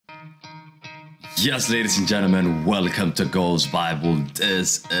Yes, ladies and gentlemen, welcome to Goals Bible.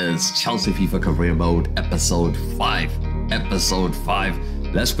 This is Chelsea FIFA Career Mode, Episode 5. Episode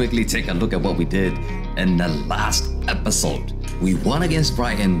 5. Let's quickly take a look at what we did in the last episode. We won against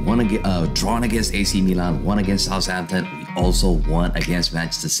Brighton, drawn against AC Milan, won against Southampton. We also won against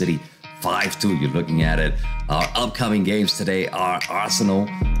Manchester City, 5-2. You're looking at it. Our upcoming games today are Arsenal.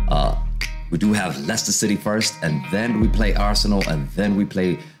 We do have Leicester City first, and then we play Arsenal, and then we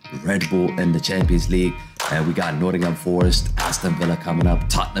play Red Bull in the Champions League. And we got Nottingham Forest, Aston Villa coming up,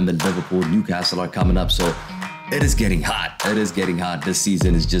 Tottenham and Liverpool, Newcastle are coming up. So it is getting hot. It is getting hot. This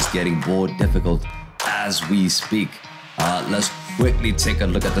season is just getting more difficult as we speak. Let's quickly take a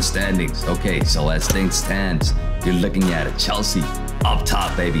look at the standings. Okay, so as things stand, you're looking at it. Chelsea up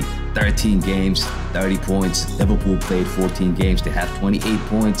top, baby. 13 games, 30 points. Liverpool played 14 games. They have 28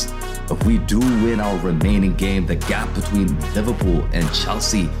 points. If we do win our remaining game, the gap between Liverpool and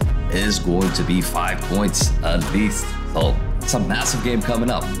Chelsea is going to be 5 points at least. So it's a massive game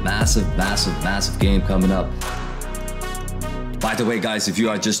coming up. Massive game coming up. By the way, guys, if you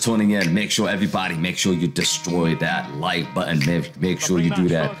are just tuning in, make sure you destroy that like button. Make sure you do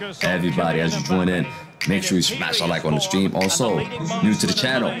that. Everybody, as you join in, make sure you smash a like on the stream. Also, new to the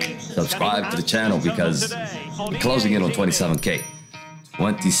channel, subscribe to the channel because we're closing in on 27K.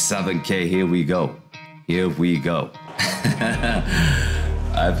 27K, here we go. Here we go.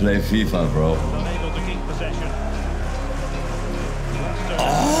 I play FIFA, bro.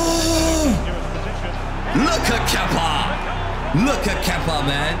 Oh! Look at Kepa! Look at Kepa,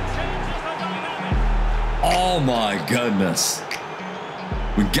 man. Oh my goodness.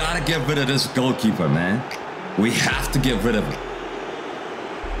 We gotta get rid of this goalkeeper, man. We have to get rid of him.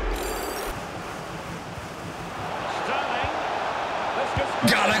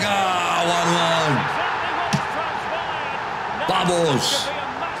 Gotta go! 1-1. Vamos!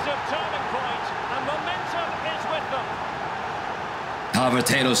 However,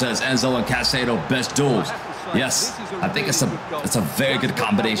 Tato says Enzo and Caicedo best duels. Yes, I think it's a very good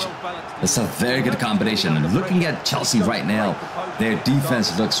combination. It's a very good combination. And looking at Chelsea right now, their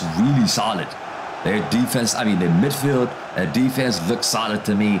defense looks really solid. Their defense, their midfield, their defense looks solid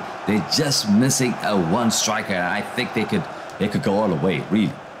to me. They're just missing a one striker, and I think they could go all the way,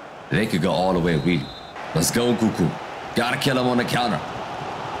 really. They could go all the way, really. Let's go, Cuckoo. Gotta kill him on the counter.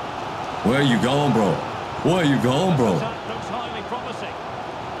 Where are you going, bro? Where are you going, bro?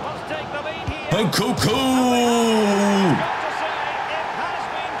 Oh, Cuckoo!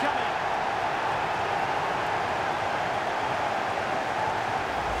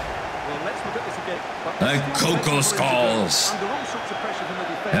 And Coco scores.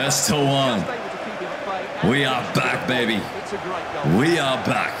 That's 2-1. We are back, baby. We are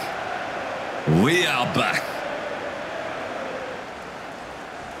back. We are back.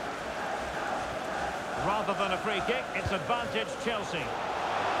 Rather than a free kick, it's advantage Chelsea.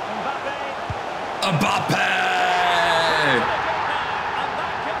 Mbappe. Mbappe! And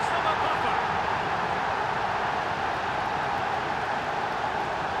that gives them a buffer.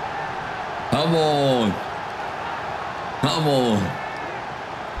 Come on. Come on.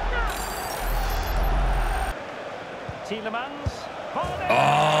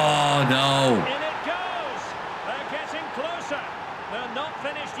 Oh, no. In it goes. They're getting closer. They're not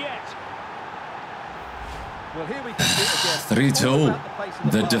finished yet. Well, here we can see it again.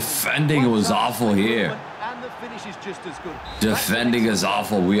 3-2. The defending was awful here. And the finish is just as good. Defending is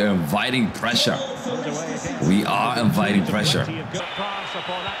awful. We are inviting pressure. We are inviting pressure. Good pass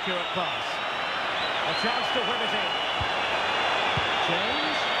upon accurate pass. A chance to whip it in.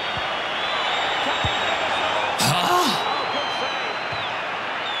 James.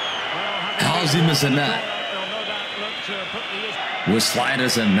 How's he missing that? With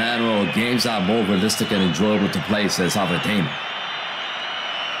sliders and manual, games are more realistic and enjoyable to play, says Havertine.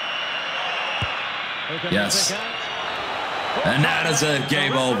 Yes. And that is a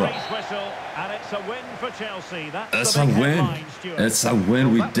game over. It's a win. It's a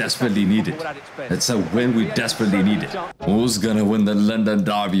win we desperately needed. It's a win we desperately needed. Who's gonna win the London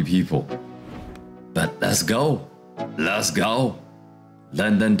Derby, people? But let's go. Let's go.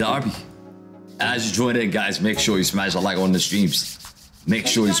 London Derby. As you join in, guys, make sure you smash a like on the streams. Make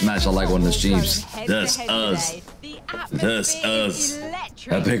sure you smash a like on the streams. This is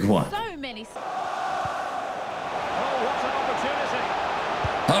a big one.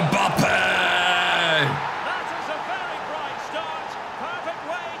 Mbappe! That is a very bright start. Perfect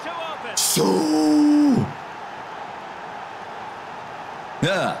way to open. So,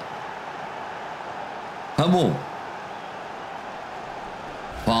 yeah. Come on.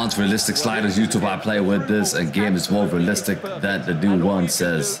 Hans realistic sliders. YouTube I play with this and game is more realistic than the new one,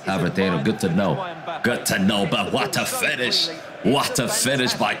 says Havertano. Good to know. Good to know. But what a finish. What a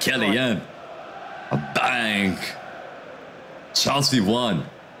finish by Kylian. A bang. Chelsea 1.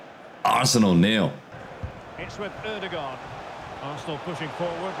 Arsenal 0. It's with Erdogan. Arsenal pushing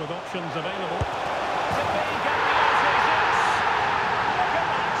forward with options available.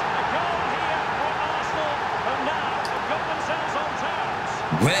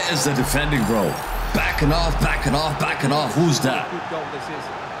 Where is the defending, bro? Backing off, backing off, backing off. Who's that? Good goal this is.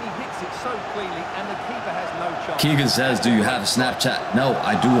 He hits it so cleanly and the keeper has no chance. Keegan says, do you have Snapchat? No,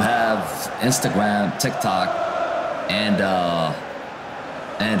 I do have Instagram, TikTok, and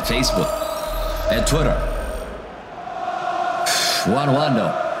Facebook, and Twitter. 1-1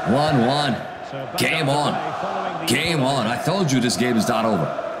 though. 1-1. Game on. Game on. I told you this game is not over.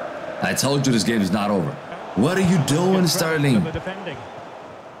 I told you this game is not over. What are you doing, Sterling?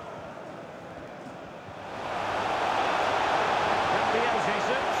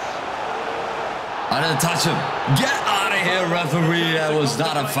 I didn't touch him. Get out of here, referee. That was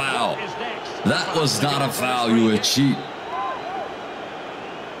not a foul. That was not a foul. You a cheat.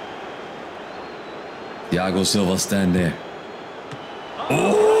 Thiago Silva stand there.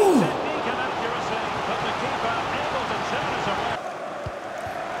 Oh!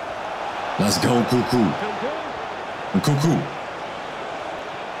 Let's go, Cuckoo. Cuckoo.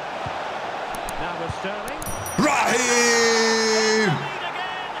 Raheem!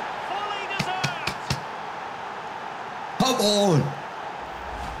 Come on!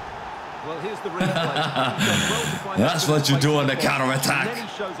 Well, here's the replay. That's what you do on the counter-attack.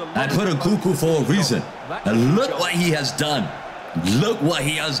 I put a Cuckoo for a reason. And look what he has done. Look what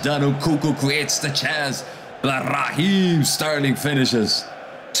he has done. And Cuckoo creates the chance. But Raheem Sterling finishes.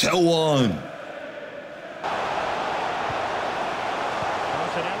 2-1.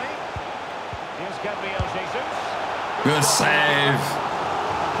 Good save.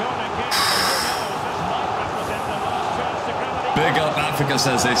 Big up Africa,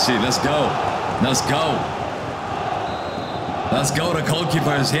 says AC. Let's go. Let's go. Let's go. The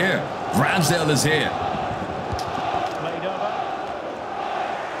goalkeeper is here. Ramsdale is here.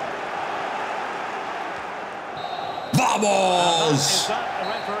 Vamos! The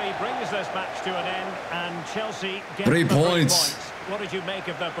referee brings this match to an end, and Chelsea get 3 points. What did you make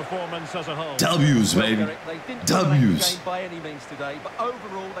of their performance as a whole? W's, baby. W's.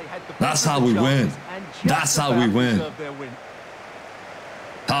 That's how we win. That's how we win.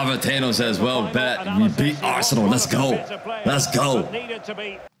 Havertano says, well, bet we beat Arsenal. Let's go. Let's go.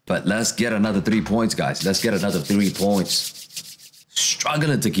 But let's get another 3 points, guys. Let's get another 3 points.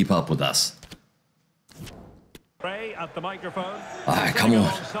 Struggling to keep up with us. At the microphone. All right, come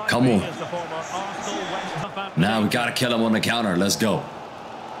on. Come on. Now we got to kill him on the counter. Let's go.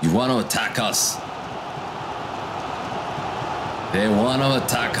 You want to attack us. They want to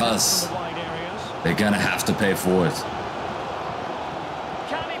attack us. They're going to have to pay for it.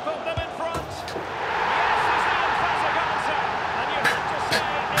 Can he put them in front? Yes, is the emphatic answer. And you have to say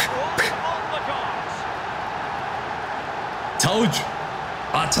it was on the cards. Told you.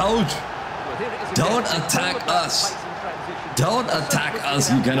 I told you. Don't attack us. Don't attack us.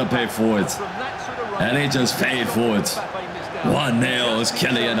 You're going to pay for it. And they just paid for it. 1-0 is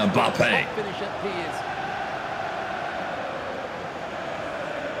Kylian Mbappe.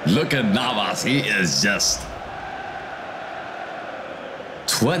 Look at Navas. He is just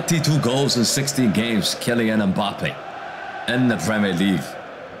 22 goals in 16 games. Kylian Mbappe in the Premier League.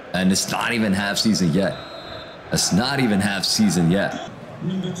 And it's not even half season yet. It's not even half season yet.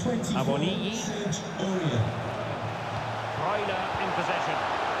 Number 20. In possession.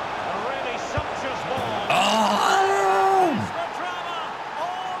 A really sumptuous ball. Oh! The drama.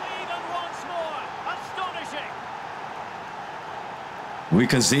 All even once more. Astonishing. We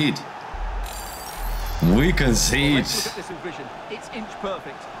concede. We concede. Look at this vision. It's inch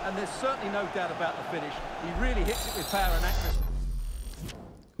perfect, and there's certainly no doubt about the finish. He really hits it with power and accuracy.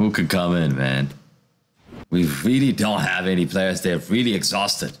 Who could come in, man? We really don't have any players. They're really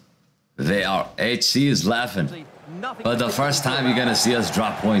exhausted. They are. HC is laughing. But the first time you're going to see us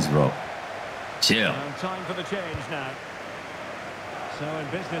drop points, bro. Chill. And time for the change now. So in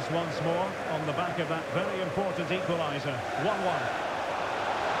business once more on the back of that very important equaliser. 1-1.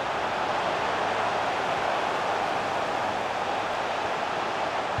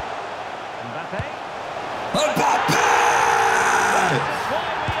 Mbappe. Mbappe! That's why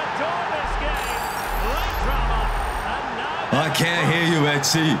we adore this game. Late drama. And now I can't hear you,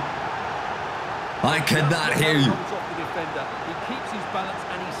 HC. I cannot hear you.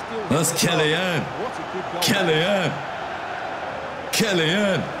 That's Kylian. Kylian.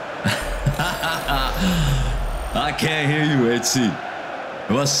 Killian. I can't hear you, HC.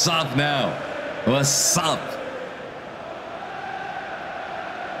 What's up now? What's up?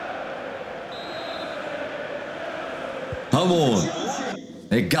 Come on.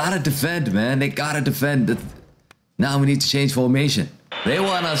 They gotta defend, man. They gotta defend. Now we need to change formation. They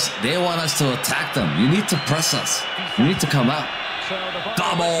want us to attack them. You need to press us. You need to come out. So the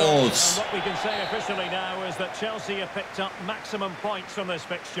Doubles. what we can say officially now is that Chelsea have picked up maximum points from this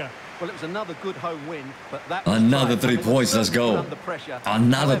fixture. Well, it was another good home win, but that Another 3 points. Let's go. Under pressure.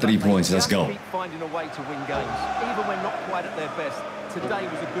 Another However, 3 they points. Let's just go. Keep finding a way to win games, even when not quite at their best. Today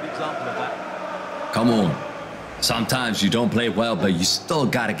was a good example of that. Come on. Sometimes you don't play well, but you still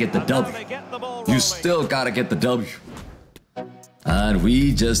gotta get the W. You still gotta get the W. And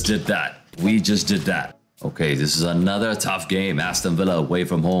we just did that. We just did that. Okay, this is another tough game. Aston Villa away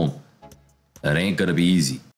from home. That ain't gonna be easy.